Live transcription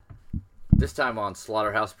This time on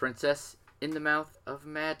Slaughterhouse Princess, In the Mouth of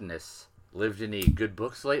Madness. Lived any good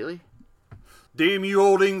books lately? Damn you,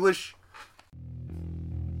 Old English!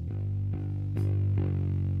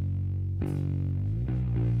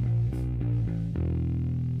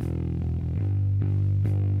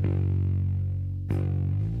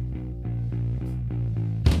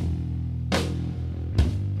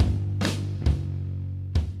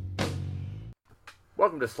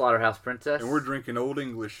 Welcome to Slaughterhouse Princess. And we're drinking Old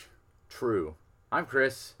English. True. I'm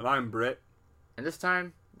Chris. And I'm Brett. And this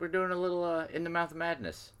time, we're doing a little In the Mouth of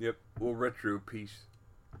Madness. Yep, a little retro piece.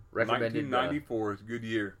 Recommended, 1994 is a good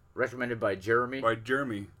year. Recommended by Jeremy. By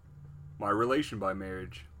Jeremy. My relation by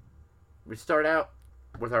marriage. We start out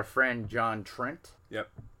with our friend John Trent. Yep.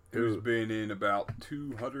 Who's been in about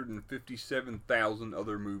 257,000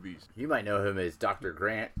 other movies. You might know him as Dr.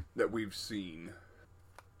 Grant. That we've seen.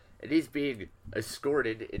 And he's being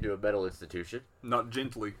escorted into a mental institution. Not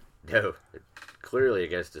gently. No, clearly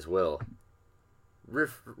against his will.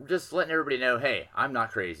 Just letting everybody know, hey, I'm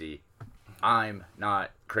not crazy. I'm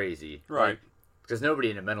not crazy. Right. Because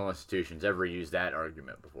nobody in a mental institution's ever used that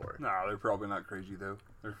argument before. No, they're probably not crazy, though.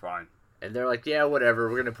 They're fine. And they're like, yeah, whatever,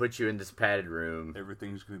 we're going to put you in this padded room.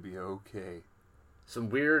 Everything's going to be okay.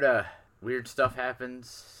 Some weird stuff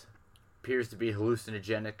happens. Appears to be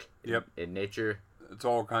hallucinogenic in nature. It's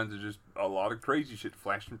all kinds of just a lot of crazy shit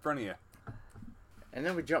flashed in front of you. And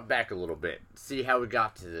then we jump back a little bit. See how we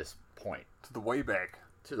got to this point. To the way back.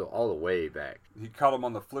 All the way back. He caught him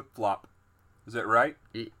on the flip-flop. Is that right?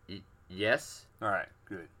 Yes. All right.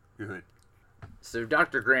 Good. So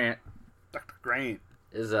Dr. Grant. Dr. Grant.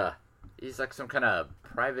 Is he's like some kind of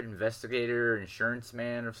private investigator, insurance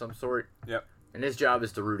man of some sort. Yep. And his job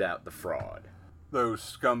is to root out the fraud. Those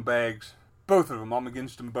scumbags. Both of them. I'm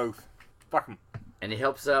against them both. Fuck them. And he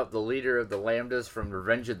helps out the leader of the Lambdas from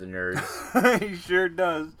Revenge of the Nerds. He sure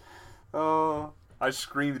does. Oh, I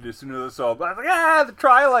screamed it as soon as I saw it. I was like, the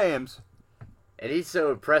Tri-Lambs. And he's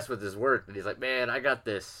so impressed with his work that he's like, man, I got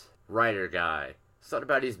this writer guy. Something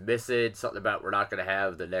about he's missing. Something about we're not going to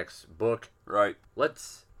have the next book. Right.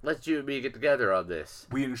 Let's you and me get together on this.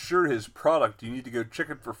 We insure his product. You need to go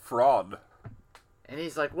check it for fraud. And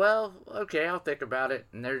he's like, well, okay, I'll think about it.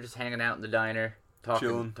 And they're just hanging out in the diner,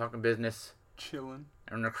 talking business. Chilling.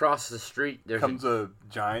 And across the street, there comes a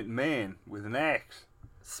giant man with an axe.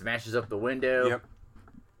 Smashes up the window. Yep.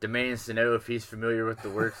 Demands to know if he's familiar with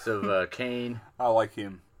the works of Kane. I like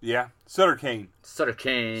him. Yeah. Sutter Kane.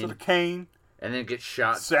 And then gets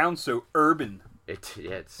shot. Sounds so urban. It's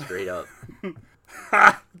straight up.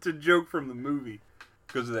 It's a joke from the movie.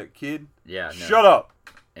 Because of that kid? Yeah, no. Shut up!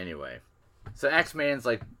 Anyway. So Axeman's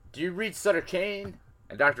like, do you read Sutter Kane?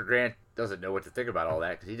 And Dr. Grant doesn't know what to think about all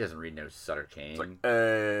that because he doesn't read no Sutter Kane. It's like,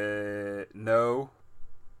 no.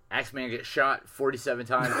 Axeman gets shot 47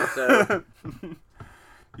 times or so.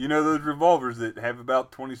 You know those revolvers that have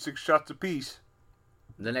about 26 shots apiece?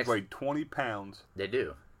 The next weigh 20 pounds. They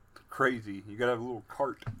do. It's crazy. You gotta have a little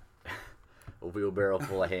cart. A wheelbarrow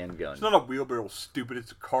full of handguns. It's not a wheelbarrow, stupid.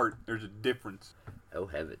 It's a cart. There's a difference. Oh,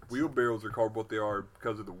 heavens. Wheelbarrows are called what they are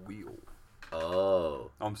because of the wheel.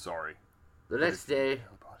 Oh. I'm sorry. The next day,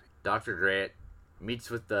 Dr. Grant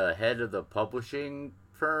meets with the head of the publishing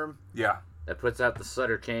firm. Yeah. That puts out the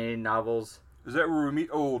Sutter Kane novels. Is that where we meet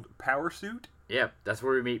old Power Suit? Yep, that's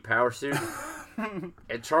where we meet Power Suit.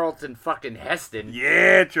 And Charlton fucking Heston.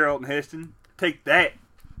 Yeah, Charlton Heston. Take that.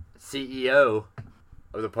 CEO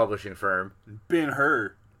of the publishing firm.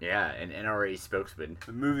 Ben-Hur. Yeah, an NRA spokesman.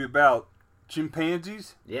 The movie about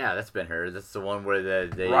chimpanzees? Yeah, that's Ben-Hur. That's the one where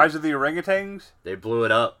they Rise of the Orangutans? They blew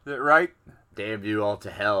it up. Is that right? Damned you all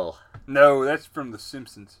to hell. No, that's from The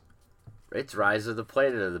Simpsons. It's Rise of the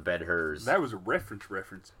Planet of the Ben-Hurs. That was a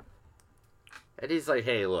reference. And he's like,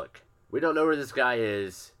 hey, look, we don't know where this guy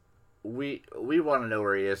is. We want to know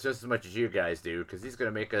where he is just as much as you guys do, because he's going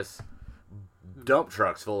to make us dump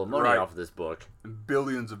trucks full of money off of this book.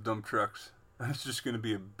 Billions of dump trucks. It's just going to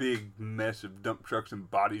be a big mess of dump trucks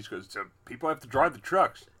and bodies, because people have to drive the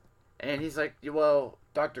trucks. And he's like, well,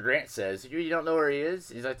 Dr. Grant says, you don't know where he is?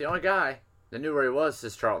 He's like, the only guy that knew where he was,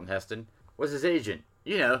 says Charlton Heston, was his agent.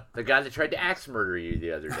 You know, the guy that tried to axe murder you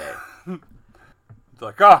the other day. It's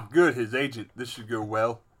like, good, his agent. This should go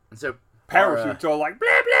well. And so Power Suit's all like, blah,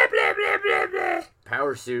 blah, blah, blah, blah, blah.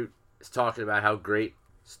 Power Suit is talking about how great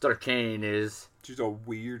Sutter Kane is. She's all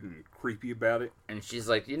weird and creepy about it. And she's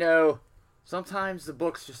like, sometimes the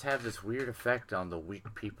books just have this weird effect on the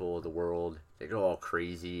weak people of the world. They go all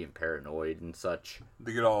crazy and paranoid and such.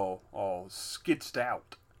 They get all skitzed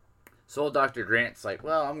out. So old Dr. Grant's like,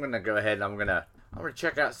 well, I'm going to go ahead and I'm going to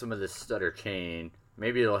check out some of this Sutter Kane.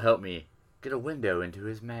 Maybe it'll help me get a window into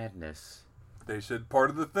his madness. They said part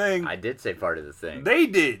of the thing. I did say part of the thing. They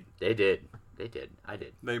did. They did. I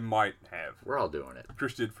did. They might have. We're all doing it.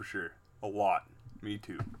 Chris did for sure. A lot. Me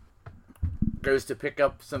too. Goes to pick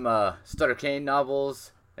up some Sutter Kane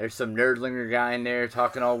novels. There's some nerdlinger guy in there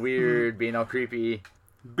talking all weird, being all creepy.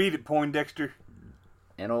 Beat it, Poindexter.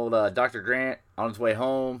 And old Dr. Grant, on his way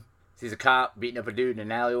home, sees a cop beating up a dude in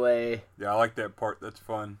an alleyway. Yeah, I like that part. That's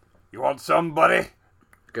fun. You want somebody?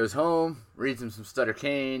 Goes home, reads him some Sutter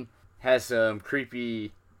Kane, has some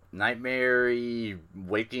creepy, nightmare-y,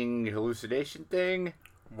 waking hallucination thing.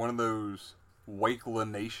 One of those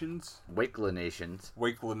Wakelinations? Wakelinations.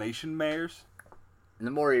 Wakelination mares? And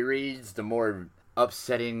the more he reads, the more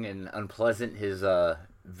upsetting and unpleasant his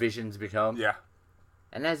visions become. Yeah.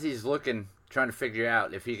 And as he's looking, trying to figure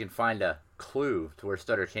out if he can find a clue to where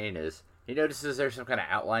Sutter Kane is, he notices there's some kind of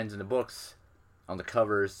outlines in the books on the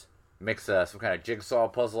covers, makes some kind of jigsaw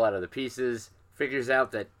puzzle out of the pieces, figures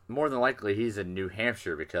out that more than likely he's in New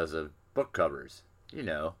Hampshire because of book covers. You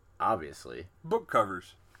know, obviously. Book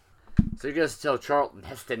covers. So he goes to tell Charlton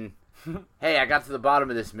Heston, hey, I got to the bottom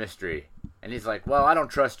of this mystery. And he's like, well, I don't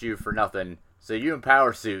trust you for nothing. So you and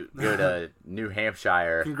Power Suit go to New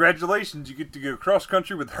Hampshire. Congratulations, you get to go cross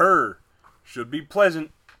country with her. Should be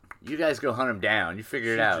pleasant. You guys go hunt him down. You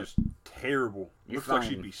figure it out. She's just terrible. Looks like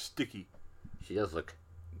she'd be sticky. She does look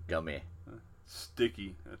gummy.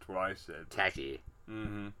 Sticky, that's what I said. Tacky.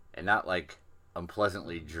 Mm-hmm. And not like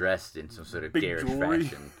unpleasantly dressed in some sort of Big garish jewelry.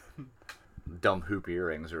 fashion. Dumb hoop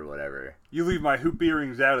earrings or whatever. You leave my hoop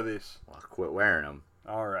earrings out of this. Well, quit wearing them.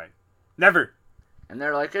 Alright. Never. And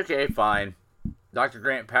they're like, okay, fine. Dr.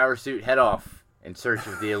 Grant, Power Suit, head off in search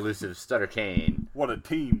of the elusive Sutter Kane. What a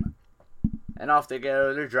team. And off they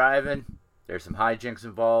go. They're driving. There's some hijinks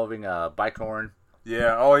involving bike horn.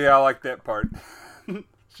 Yeah, oh yeah, I like that part.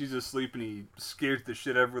 She's asleep and he scares the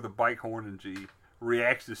shit out of her with a bike horn and she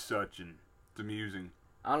reacts as such and it's amusing.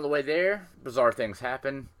 On the way there, bizarre things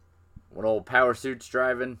happen. When old Power Suit's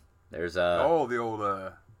driving, there's a... Oh, the old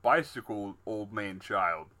bicycle old man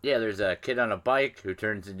child. Yeah, there's a kid on a bike who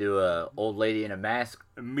turns into a old lady in a mask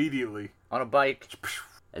Immediately. on a bike.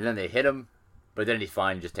 And then they hit him, but then he's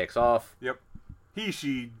fine, just takes off. Yep. He,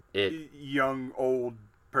 she, It. young, old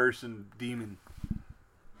person, demon.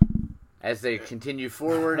 As they continue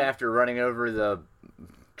forward after running over the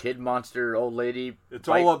kid monster old lady. It's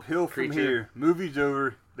bike all uphill from creature, here. Movie's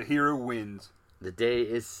over. The hero wins. The day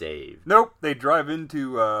is saved. Nope. They drive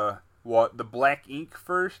into, the black ink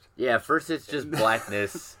first? Yeah, first it's just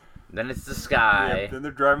blackness. Then it's the sky. Yep, then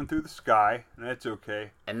they're driving through the sky, and that's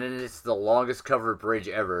okay. And then it's the longest covered bridge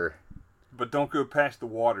ever. But don't go past the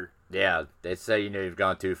water. Yeah, they say, you've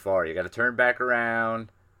gone too far. You got to turn back around.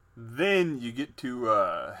 Then you get to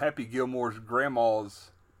Happy Gilmore's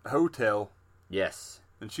grandma's hotel, Yes.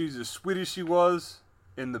 and she's as sweet as she was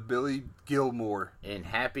in the Billy Gilmore. And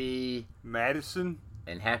happy Madison?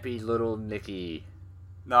 little Nicky.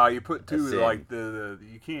 Nah, you put two That's it. like the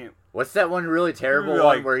you can't. What's that one really terrible You're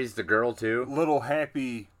one like- where he's the girl too? Little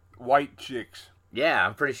happy white chicks. Yeah,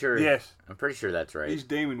 I'm pretty sure. Yes, I'm pretty sure that's right. these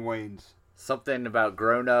Damon Wayans. Something about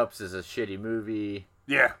grown-ups is a shitty movie.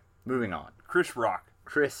 Yeah, Moving on. Chris Rock.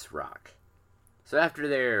 Chris Rock. So after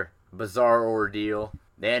their bizarre ordeal,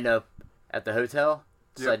 they end up at the hotel,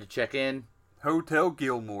 decide to check in. Hotel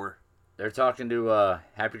Gilmore. They're talking to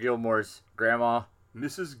Happy Gilmore's grandma,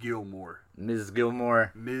 Mrs. Gilmore. Mrs.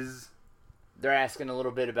 Gilmore. Ms. They're asking a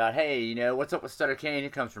little bit about, hey, what's up with Sutter Kane? He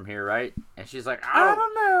comes from here, right? And she's like, I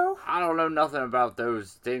don't know. I don't know nothing about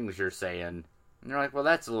those things you're saying. And they're like, well,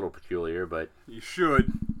 that's a little peculiar, but You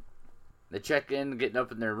should. they check in, getting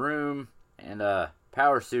up in their room, and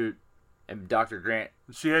Power Suit and Dr. Grant.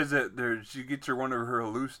 She has that there. She gets her one of her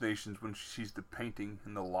hallucinations when she sees the painting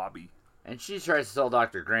in the lobby. And she tries to tell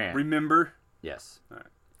Dr. Grant. Remember? Yes. Alright,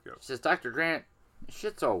 go. She says, Dr. Grant,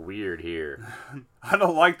 shit's all weird here. I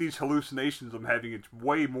don't like these hallucinations I'm having. It's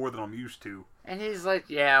way more than I'm used to. And he's like,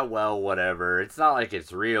 yeah, well, whatever. It's not like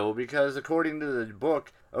it's real, because according to the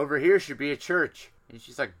book, over here should be a church. And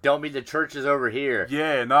she's like, dummy, the church is over here.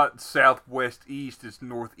 Yeah, not southwest east. It's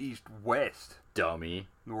northeast west. Dummy.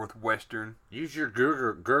 Northwestern. Use your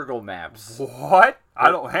Gurgle maps. What?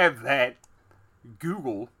 I don't have that.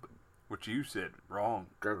 Google. What you said. Wrong.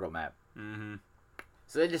 Gurgle map. Mm-hmm.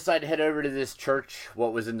 So they decide to head over to this church,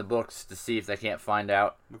 what was in the books, to see if they can't find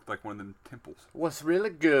out Looked like one of them temples. what's really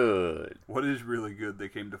good. What is really good, they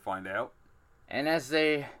came to find out. And as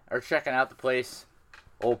they are checking out the place,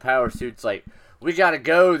 old Power Suit's like, we gotta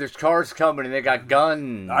go, there's cars coming and they got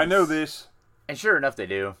guns. I know this. And sure enough, they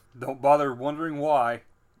do. Don't bother wondering why.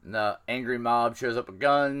 And the angry mob shows up with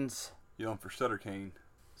guns. Yelling for Sutter Kane.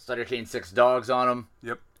 Sutter Kane 6 dogs on him.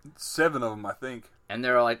 Yep. 7 of them, I think. And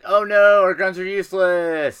they're like, oh no, our guns are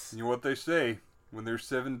useless. You know what they say? When there's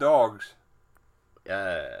 7 dogs.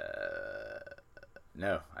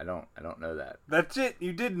 No, I don't know that. That's it.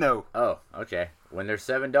 You did know. Oh, okay. When there's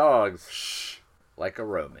 7 dogs, Shh. like a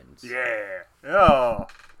Romans. Yeah. Oh,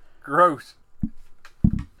 gross.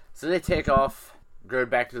 So they take off, go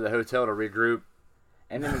back to the hotel to regroup,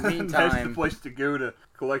 and in the That's the meantime, place to go to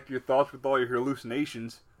collect your thoughts with all your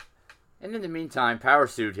hallucinations. Power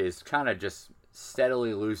Suit is kind of just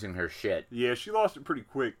steadily losing her shit. Yeah, she lost it pretty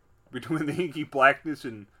quick. Between the inky blackness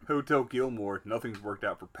and Hotel Gilmore, nothing's worked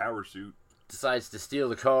out for Power Suit. Decides to steal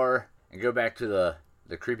the car and go back to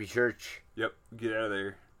the creepy church. Yep, get out of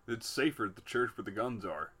there. It's safer at the church where the guns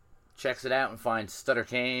are. Checks it out and finds Stutter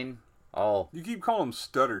Kane. All You keep calling him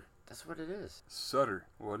Stutter. that's what it is. Sutter,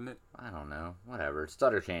 wasn't it? I don't know. Whatever.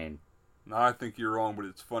 Stutter Kane. No, I think you're wrong, but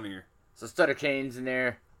it's funnier. So Stutter Kane's in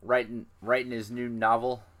there writing his new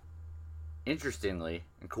novel. Interestingly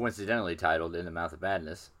and coincidentally titled In the Mouth of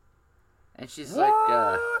Madness. And she's like,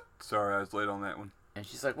 Sorry, I was late on that one. and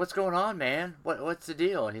she's like, what's going on, man? What's the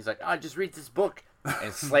deal? And he's like, oh, just read this book.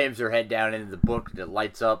 And slams her head down into the book that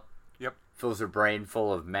lights up. Yep. Fills her brain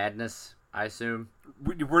full of madness, I assume.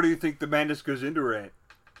 Where do you think the madness goes into her at?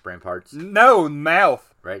 Brain parts. No,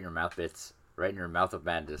 mouth. Right in your mouth bits. Right in your mouth of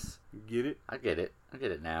madness. Get it? I get it. I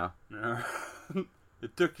get it now. No.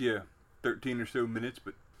 It took you 13 or so minutes,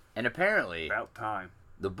 but And apparently, about time.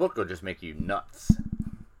 the book will just make you nuts.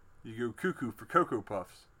 You go cuckoo for Cocoa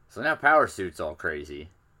Puffs. So now Power Suit's all crazy.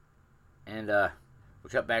 And we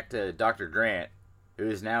cut back to Dr. Grant, who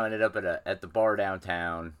has now ended up at the bar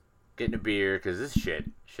downtown, getting a beer, because this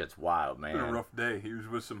shit's wild, man. It's been a rough day. He was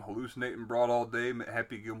with some hallucinating broad all day, met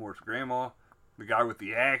Happy Gilmore's grandma. The guy with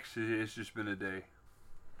the axe, it's just been a day.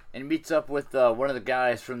 And he meets up with one of the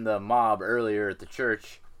guys from the mob earlier at the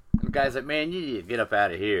church. And the guy's like, man, you need to get up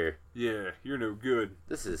out of here. Yeah, you're no good.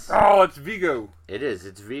 This is... Oh, it's Vigo. It is.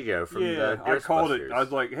 It's Vigo from Yeah, the I called it. Ghostbusters. I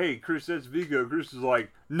was like, hey, Chris, that's Vigo. Chris is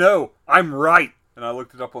like, no, I'm right. And I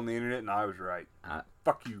looked it up on the internet, and I was right.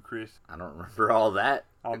 Fuck you, Chris. I don't remember all that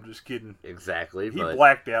I'm just kidding. exactly, He but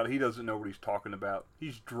blacked out. He doesn't know what he's talking about.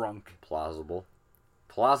 He's drunk. plausible.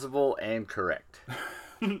 Plausible and correct.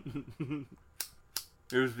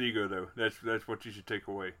 It was Vigo, though. That's what you should take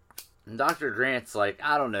away. And Dr. Grant's like,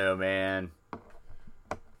 I don't know, man.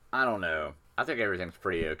 I don't know. I think everything's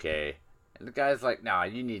pretty okay. And the guy's like, nah,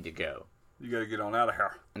 you need to go. You gotta get on out of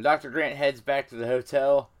here. And Dr. Grant heads back to the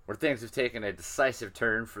hotel, where things have taken a decisive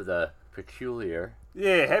turn for the peculiar.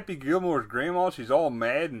 Yeah, Happy Gilmore's grandma, she's all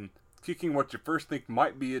mad and kicking what you first think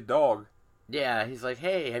might be a dog. Yeah, he's like,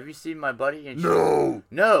 hey, have you seen my buddy? And she's No! like,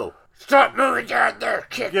 no! Stop moving down there,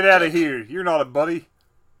 kick! Get out of here. You're not a buddy.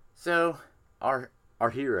 So, our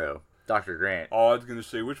hero, Dr. Grant. Oh, I was gonna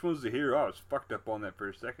say, which one's the hero? I was fucked up on that for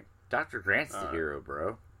a second. Dr. Grant's the hero,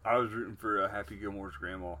 bro. I was rooting for Happy Gilmore's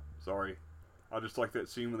grandma. Sorry. I just like that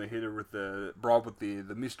scene when they hit her with the broad with the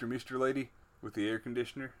Mr. lady with the air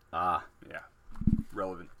conditioner. Ah. Yeah.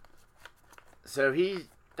 Relevant. So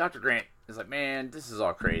Dr. Grant is like, man, this is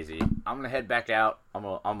all crazy. I'm gonna head back out. I'm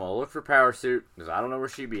gonna look for Power Suit because I don't know where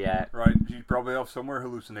she be at. Right. She's probably off somewhere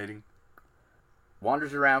hallucinating.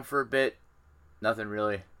 Wanders around for a bit. Nothing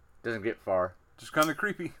really. Doesn't get far. Just kind of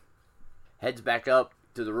creepy. Heads back up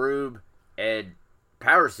to the Rube, and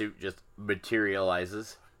Power Suit just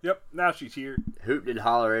materializes. Yep. Now she's here. Hooting and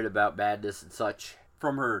hollering about madness and such.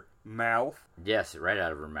 From her mouth. Yes, right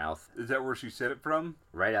out of her mouth. Is that where she said it from?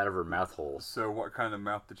 Right out of her mouth hole. So what kind of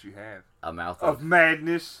mouth did you have? A mouth Of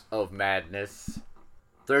madness. of madness.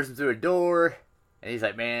 Throws him through a door, and he's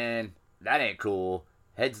like, man, that ain't cool.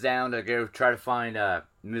 Heads down to go try to find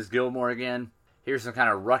Ms. Gilmore again. Here's some kind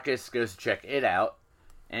of ruckus, goes to check it out,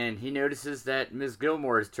 and he notices that Ms.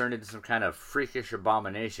 Gilmore has turned into some kind of freakish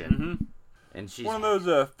abomination. Mm-hmm. And she's... One of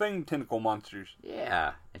those fang tentacle monsters.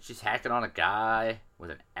 Yeah, and she's hacking on a guy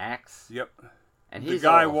with an axe. Yep. And The he's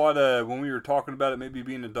guy, all when we were talking about it maybe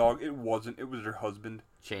being a dog, it wasn't. It was her husband.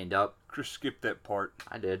 chained up. Chris skipped that part.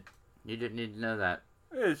 I did. You didn't need to know that.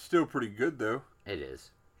 It's still pretty good, though. It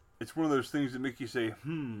is. It's one of those things that make you say,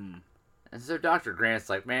 hmm. And so Dr. Grant's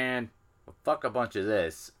like, man, well, fuck a bunch of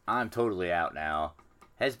this. I'm totally out now.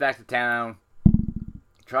 Heads back to town.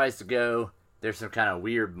 Tries to go. There's some kind of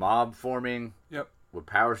weird mob forming. Yep. With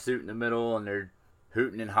Power Suit in the middle, and they're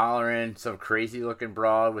hooting and hollering. Some crazy looking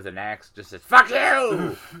broad with an axe just says, fuck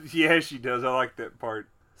you! Yeah, she does. I like that part.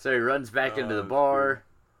 So he runs back into the bar,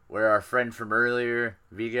 where our friend from earlier,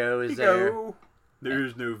 Vigo, is there. Vigo! There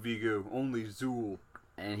is no Vigo, only Zool.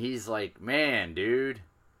 And he's like, man, dude,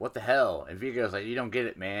 what the hell? And Vigo's like, you don't get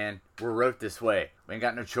it, man. We're wrote this way. We ain't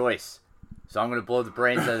got no choice. So I'm going to blow the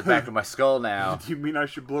brains out of the back of my skull now. Do you mean I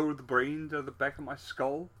should blow the brains out of the back of my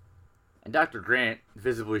skull? And Dr. Grant,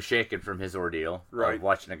 visibly shaken from his ordeal Right. of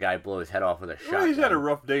watching a guy blow his head off with a shotgun. Well, he's had a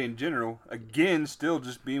rough day in general. Again, still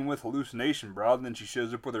just being with hallucination, bro. And then she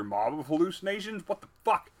shows up with her mob of hallucinations. What the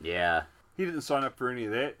fuck? Yeah. He didn't sign up for any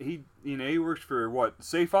of that. He works for what?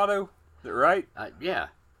 Safe Auto? Is that right? Yeah.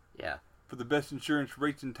 Yeah. For the best insurance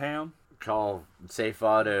rates in town. Call Safe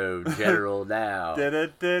Auto General now.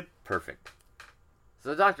 Da-da-da. Perfect.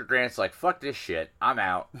 So Dr. Grant's like, fuck this shit. I'm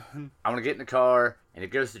out. I'm going to get in the car. And it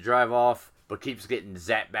goes to drive off, but keeps getting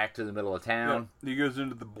zapped back to the middle of town. Yeah, he goes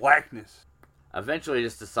into the blackness. Eventually he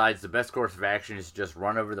just decides the best course of action is to just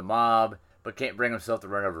run over the mob, but can't bring himself to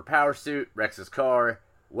run over Power Suit, wrecks his car,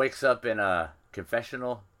 wakes up in a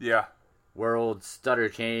confessional Yeah. where old Stutter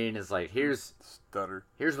Kane is like, here's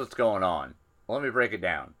what's going on. Let me break it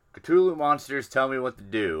down. Cthulhu monsters tell me what to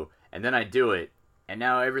do, and then I do it, and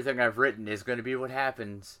now everything I've written is going to be what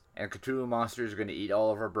happens, and Cthulhu monsters are going to eat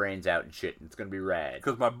all of our brains out and shit, and it's going to be rad.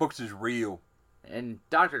 Because my books is real. And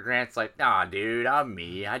Dr. Grant's like, nah, dude, I'm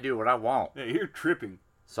me. I do what I want. Yeah, you're tripping.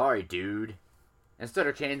 Sorry, dude. And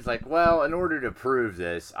Stutter Kane's like, well, in order to prove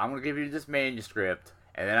this, I'm going to give you this manuscript,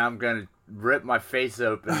 and then I'm going to rip my face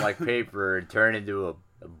open like paper and turn into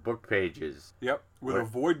a book pages. Yep, with a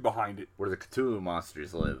void behind it. Where the Cthulhu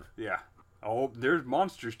monsters live. Yeah. Oh, there's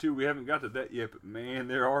monsters too. We haven't got to that yet, but man,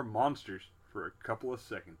 there are monsters for a couple of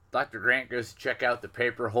seconds. Dr. Grant goes to check out the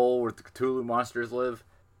paper hole where the Cthulhu monsters live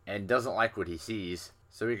and doesn't like what he sees.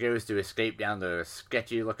 So he goes to escape down the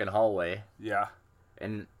sketchy looking hallway. Yeah.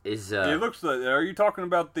 And is it looks like, are you talking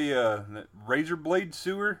about the razor blade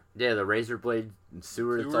sewer? Yeah, the razor blade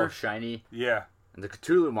sewer that's all shiny. Yeah. And the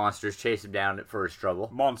Cthulhu monsters chase him down for his trouble.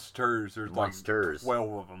 Monsters. There's monsters. Like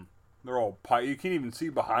 12 of them. They're all you can't even see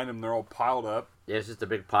behind them. They're all piled up. Yeah, it's just a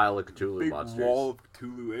big pile of Cthulhu monsters. Big wall of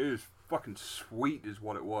Cthulhu. It is fucking sweet is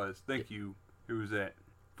what it was. Thank you. Who was that?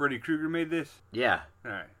 Freddy Krueger made this? Yeah.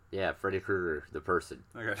 Alright. Yeah, Freddy Krueger, the person.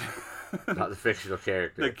 I got you. Not the fictional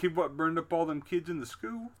character. The kid what burned up all them kids in the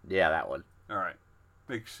school? Yeah, that one. Alright.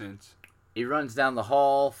 Makes sense. He runs down the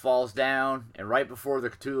hall, falls down, and right before the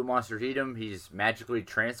Cthulhu monsters eat him, he's magically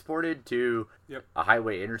transported to a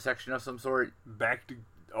highway intersection of some sort. Back to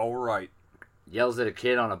alright. Yells at a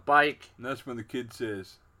kid on a bike. And that's when the kid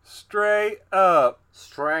says, straight up.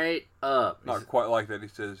 Straight up. Not quite like that. He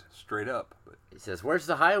says, straight up. But he says, where's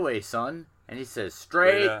the highway, son? And he says,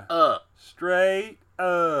 straight up. Straight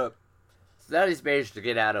up. So that he's managed to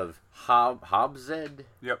get out of Hobbshead.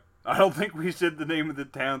 Yep. I don't think we said the name of the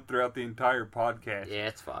town throughout the entire podcast. Yeah,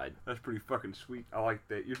 it's fine. That's pretty fucking sweet. I like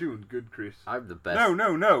that. You're doing good, Chris. I'm the best.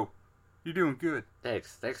 No. You're doing good.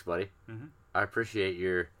 Thanks, buddy. Mm-hmm. I appreciate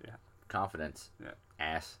your confidence. Yeah.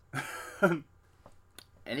 Ass. And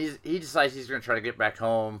he decides he's going to try to get back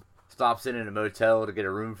home. Stops in a motel to get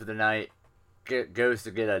a room for the night. Goes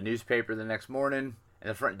to get a newspaper the next morning. And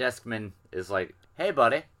the front deskman is like, hey,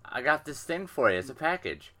 buddy, I got this thing for you. It's a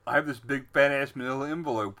package. I have this big fat-ass manila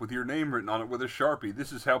envelope with your name written on it with a Sharpie.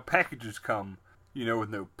 This is how packages come. You know, with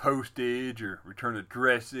no postage or return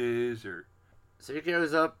addresses or... So he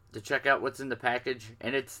goes up to check out what's in the package.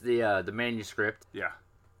 And it's the manuscript. Yeah.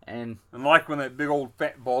 And like when that big old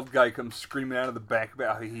fat bald guy comes screaming out of the back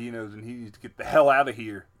about how he knows and he needs to get the hell out of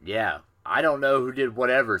here. Yeah. I don't know who did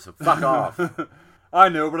whatever, so fuck off. I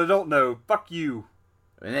know, but I don't know. Fuck you.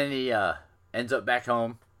 And then he ends up back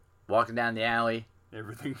home, walking down the alley.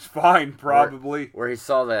 Everything's fine, probably. Where he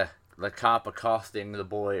saw the cop accosting the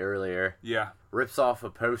boy earlier. Yeah. Rips off a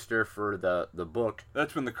poster for the book.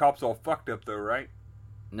 That's when the cop's all fucked up, though, right?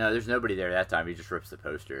 No, there's nobody there that time. He just rips the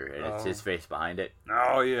poster, and it's his face behind it.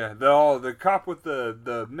 Oh, yeah. The cop with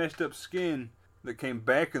the messed up skin that came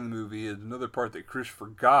back in the movie is another part that Chris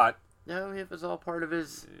forgot. No, it was all part of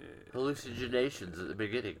his hallucinations at the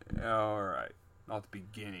beginning. All right. Not the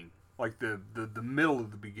beginning. Like the middle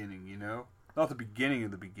of the beginning, you know? Not the beginning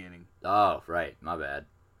of the beginning. Oh, right. My bad.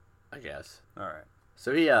 I guess. All right.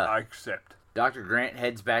 So he, I accept. Dr. Grant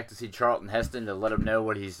heads back to see Charlton Heston to let him know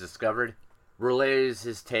what he's discovered. Relays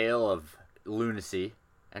his tale of lunacy.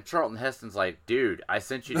 And Charlton Heston's like, dude, I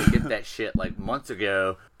sent you to get that shit like months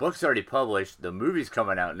ago. Book's already published. The movie's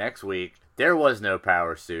coming out next week. There was no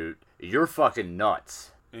power suit. You're fucking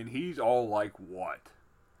nuts. And he's all like, what?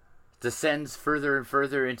 Descends further and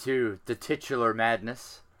further into the titular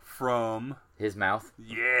madness. From? His mouth.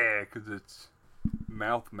 Yeah, because it's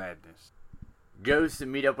mouth madness. Goes to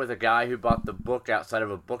meet up with a guy who bought the book outside of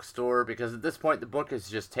a bookstore because at this point the book is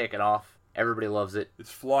just taken off. Everybody loves it. It's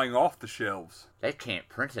flying off the shelves. They can't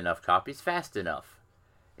print enough copies fast enough.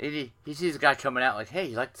 And he sees a guy coming out like, hey,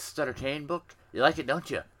 you like the Sutter Kane book? You like it, don't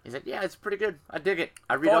you? He's like, yeah, it's pretty good. I dig it.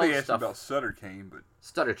 I read all he this asked stuff. about Sutter Kane, but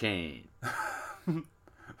Sutter Kane.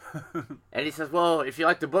 And he says, well, if you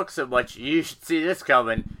like the book so much, you should see this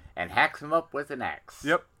coming, and hacks him up with an axe.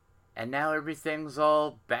 Yep. And now everything's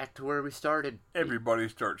all back to where we started. Everybody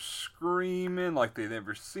starts screaming like they've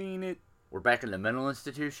never seen it. We're back in the mental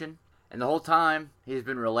institution, and the whole time he's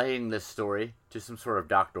been relaying this story to some sort of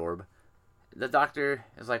doctor. The doctor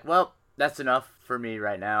is like, well, that's enough for me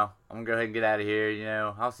right now. I'm gonna go ahead and get out of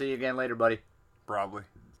here, I'll see you again later, buddy. Probably.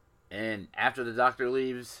 And after the doctor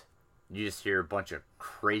leaves, you just hear a bunch of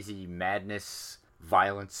crazy madness,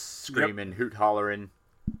 violence, screaming, hoot hollering.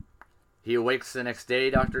 He awakes the next day,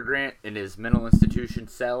 Dr. Grant, in his mental institution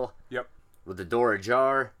cell. Yep. With the door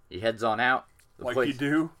ajar. He heads on out. You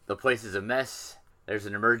do. The place is a mess. There's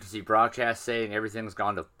an emergency broadcast saying everything's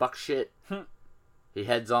gone to fuck shit. He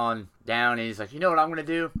heads on down and he's like, you know what I'm going to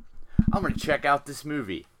do? I'm going to check out this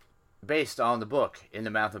movie based on the book, In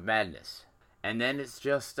the Mouth of Madness. And then it's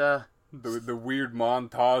just, the weird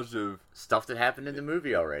montage of stuff that happened in the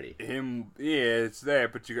movie already. Him, yeah, it's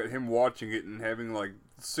that, but you got him watching it and having like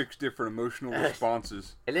 6 different emotional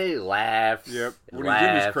responses. And then he laughs. Yep. When he's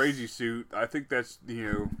in his crazy suit, I think that's,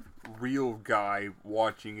 real guy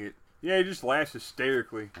watching it. Yeah, he just laughs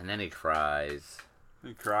hysterically. And then he cries.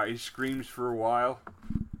 He screams for a while.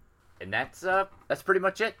 And that's pretty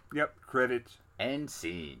much it. Yep, credits. End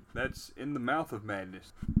scene. That's In the Mouth of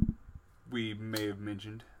Madness. We may have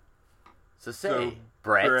mentioned. So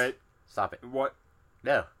Brett, stop it. What?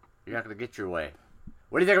 No, you're not going to get your way.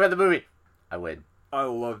 What do you think about the movie? I win. I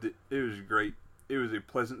loved it. It was great. It was a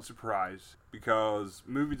pleasant surprise because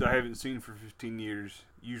movies I haven't seen for 15 years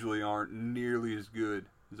usually aren't nearly as good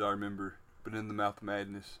as I remember. But In the Mouth of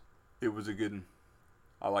Madness, it was a good one.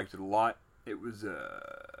 I liked it a lot. It was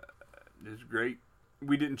great.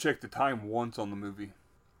 We didn't check the time once on the movie.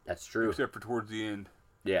 That's true. Except for towards the end.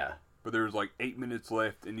 Yeah. But there was like 8 minutes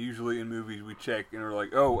left, and usually in movies we check and we're like,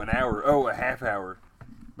 oh, an hour, oh, a half hour.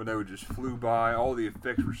 But no, it just flew by. All the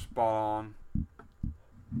effects were spot on.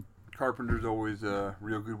 Carpenter's always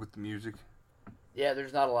real good with the music. Yeah,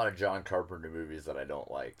 there's not a lot of John Carpenter movies that I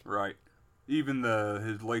don't like. Right. Even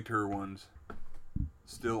his later ones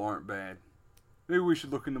still aren't bad. Maybe we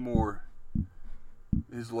should look into more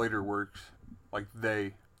his later works. Like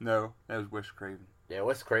No, that was Wes Craven. Yeah,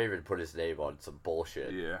 Wes Craven put his name on some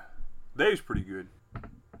bullshit. Yeah. They's pretty good.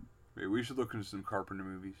 Maybe we should look into some Carpenter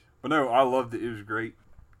movies. But no, I loved it. It was great.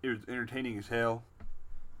 It was entertaining as hell.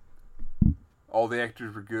 All the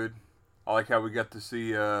actors were good. I like how we got to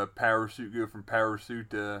see Power Suit go from Power Suit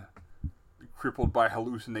to crippled by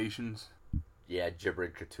hallucinations. Yeah,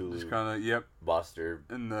 gibbering Cthulhu. Just kind of, yep. Buster.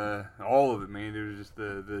 And all of it, man. It was just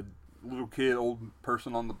the little kid, old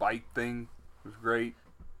person on the bike thing. It was great.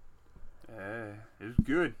 It was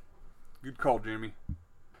good. Good call, Jimmy.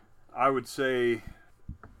 I would say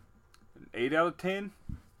an 8 out of 10.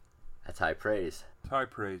 That's high praise. It's high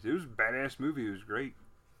praise. It was a badass movie. It was great.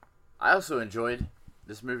 I also enjoyed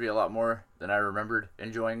this movie a lot more than I remembered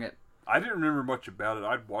enjoying it. I didn't remember much about it.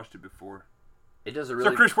 I'd watched it before. It does a really.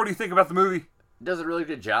 So, Chris, what do you think about the movie? It does a really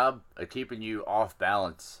good job of keeping you off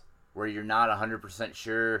balance, where you're not 100%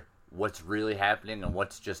 sure what's really happening and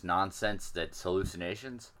what's just nonsense that's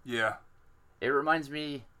hallucinations. Yeah. It reminds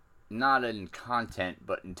me, not in content,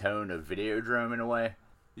 but in tone of Videodrome in a way.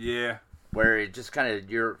 Yeah. Where it just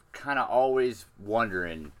you're kind of always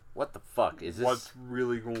wondering, what the fuck is this? What's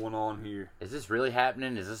really going on here? Is this really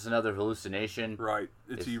happening? Is this another hallucination? Right.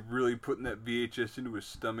 Is he really putting that VHS into his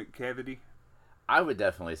stomach cavity? I would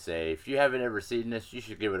definitely say, if you haven't ever seen this, you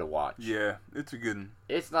should give it a watch. Yeah, it's a good one.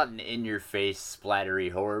 It's not an in-your-face,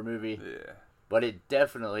 splattery horror movie. Yeah. But it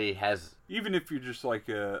definitely has... Even if you're just like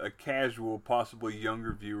a casual, possibly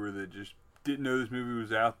younger viewer that just didn't know this movie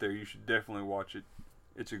was out there, you should definitely watch it.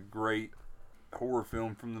 It's a great horror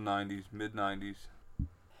film from the 90s, mid-90s.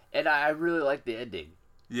 And I really like the ending.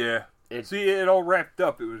 Yeah. See, it all wrapped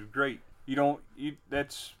up. It was great.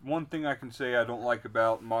 That's one thing I can say I don't like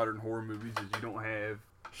about modern horror movies is you don't have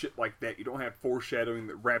shit like that. You don't have foreshadowing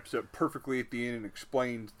that wraps up perfectly at the end and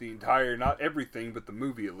explains the entire, not everything, but the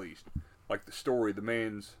movie at least. Like the story,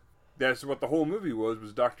 that's what the whole movie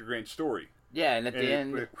was Dr. Grant's story. Yeah, and at the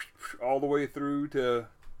end... Went all the way through to...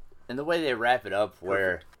 And the way they wrap it up,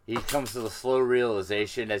 where he comes to the slow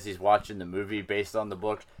realization as he's watching the movie based on the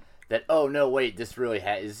book, that, oh no, wait, this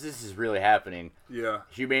is really happening. Yeah.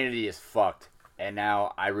 Humanity is fucked, and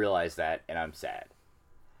now I realize that, and I'm sad.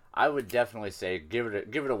 I would definitely say give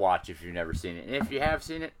it a watch if you've never seen it, and if you have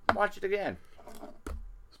seen it, watch it again.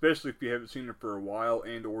 Especially if you haven't seen it for a while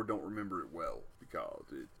and or don't remember it well, because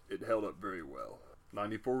it held up very well.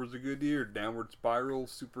 94 was a good year. Downward Spiral,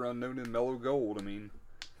 Super Unknown, and Mellow Gold. I mean,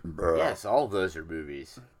 yes, all of those are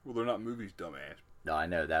movies. Well, they're not movies, dumbass. No, I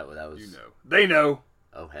know that was. You know, they know.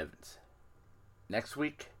 Oh heavens! Next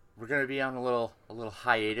week we're gonna be on a little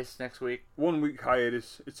hiatus. Next week, 1 week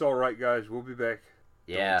hiatus. It's all right, guys. We'll be back.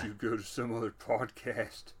 Yeah. Don't you go to some other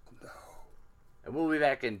podcast. No. And we'll be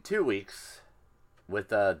back in 2 weeks with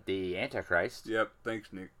the Antichrist. Yep.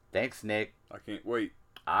 Thanks, Nick. Thanks, Nick. I can't wait.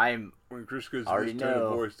 When Chris goes to already his tone know.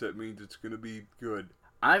 of voice, that means it's gonna be good.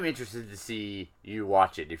 I'm interested to see you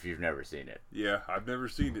watch it if you've never seen it. Yeah, I've never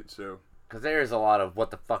seen it, so Because there's a lot of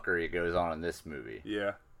what the fuckery goes on in this movie.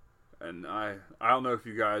 yeah. And I don't know if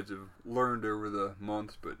you guys have learned over the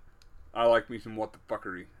months, but I like me some what the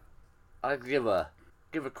fuckery. I'd like to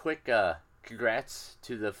give a quick congrats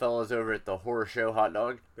to the fellas over at the Horror Show Hot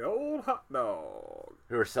Dog The old hot dog.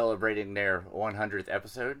 who are celebrating their 100th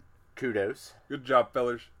episode. Kudos. Good job,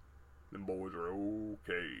 fellers. Them boys are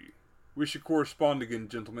okay. We should correspond again,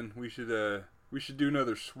 gentlemen. We should do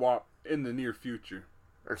another swap in the near future.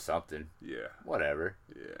 Or something. Yeah. Whatever.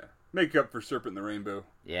 Yeah. Make up for Serpent in the Rainbow.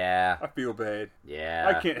 Yeah. I feel bad. Yeah.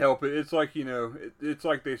 I can't help it. It's like, it's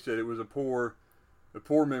like they said, it was a poor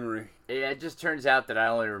memory. It just turns out that I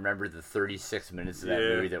only remember the 36 minutes of that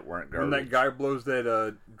movie that weren't garbage. When that guy blows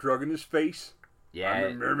that drug in his face. Yeah. I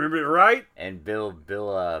remember it right? And Bill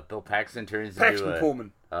Paxton turns Paxton into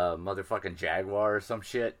Pullman. a motherfucking jaguar or some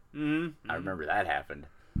shit. Mm-hmm. I remember that happened.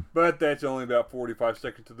 But that's only about 45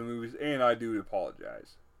 seconds of the movies, and I do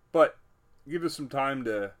apologize. But give us some time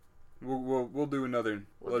to... We'll do another.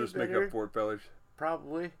 Let us make up for it, fellas.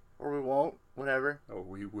 Probably. Or we won't. Whatever. Oh,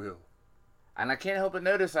 we will. And I can't help but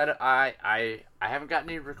notice I haven't gotten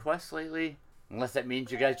any requests lately. Unless that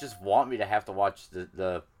means you guys just want me to have to watch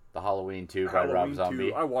the Halloween 2 by Rob Zombie.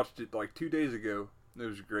 2, I watched it like 2 days ago. It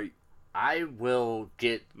was great. I will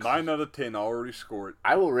get 9 out of 10. I already score it.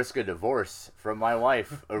 I will risk a divorce from my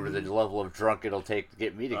wife over the level of drunk it'll take to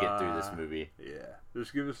get me to get through this movie. Yeah.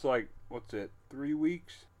 Just give us like, what's it, 3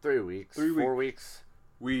 weeks? 3 weeks. 4 weeks.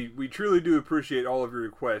 We truly do appreciate all of your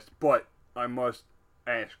requests, but I must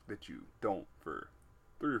ask that you don't for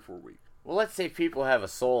 3 or 4 weeks. Well, let's say people have a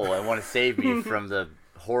soul and want to save me from the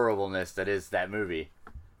horribleness that is that movie.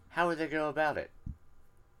 How would they go about it?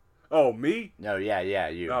 Oh, me? No, yeah,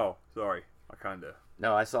 you. Oh, sorry. I kind of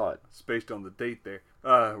No, I saw it. spaced on the date there.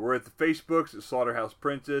 We're at the Facebooks at Slaughterhouse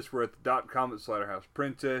Princess. We're at the .com at Slaughterhouse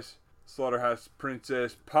Princess. Slaughterhouse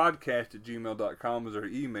Princess Podcast at gmail.com is our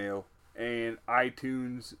email. And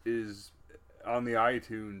iTunes is on the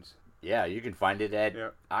iTunes. Yeah, you can find it at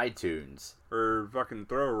iTunes. Or fucking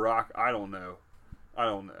throw a rock. I don't know.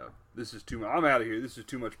 This is too much. I'm out of here. This is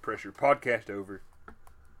too much pressure. Podcast over.